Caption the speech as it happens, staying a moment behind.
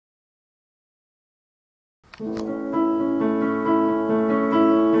I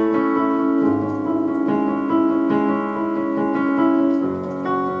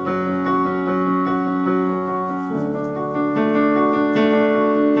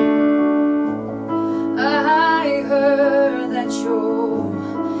heard that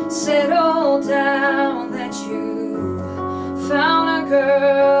you're settled down, that you found a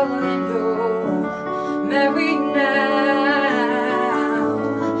girl and you're married now.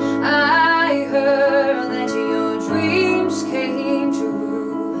 I heard that your dreams came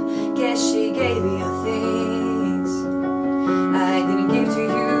true. Guess she gave you things I didn't give to you.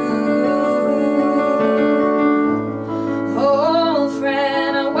 Old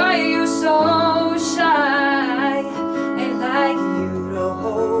friend, why are you so shy? Ain't like you to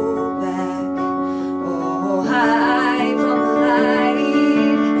hold back or hide from the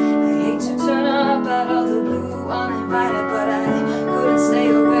light. I hate to turn up out of the blue uninvited, but I couldn't stay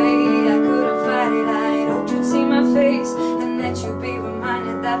away, I couldn't fight it. I hoped you'd see my face and that you'd be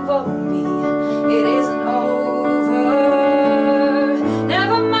reminded that for me it isn't over.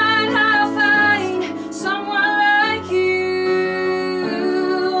 Never mind, I'll find someone like you.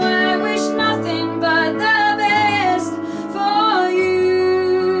 I wish nothing but the best for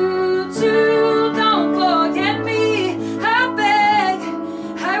you too. Don't forget me, I beg.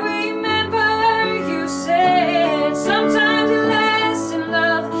 I remember you said sometimes it lasts in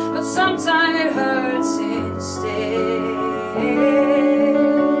love, but sometimes it hurts instead.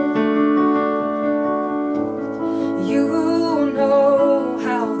 You know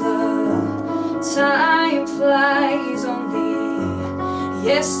how the time flies. Only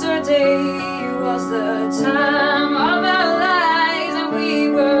yesterday was the time of our lives, and we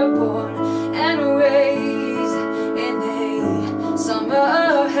were born and raised in a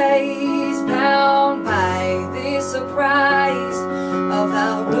summer haze, bound by the surprise of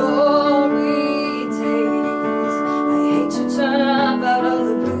our glory days. I hate to turn up out of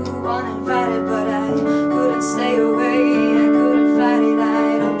the blue uninvited, but I couldn't stay away, I couldn't fight it.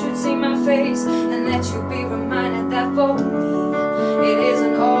 I hoped you'd see my face and that you'd be reminded that for me it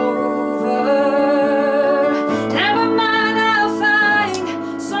isn't over. Never mind, I'll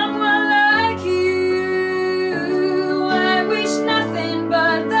find someone like you. I wish nothing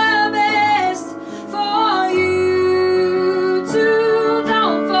but the best for you too.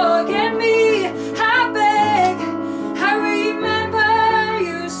 Don't forget me, I beg. I remember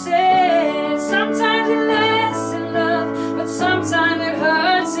you said sometimes it lasts in love, but sometimes it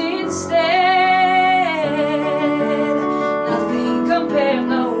hurts instead. Nothing compared,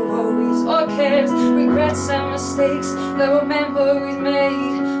 no worries or cares, regrets and mistakes. There were memories made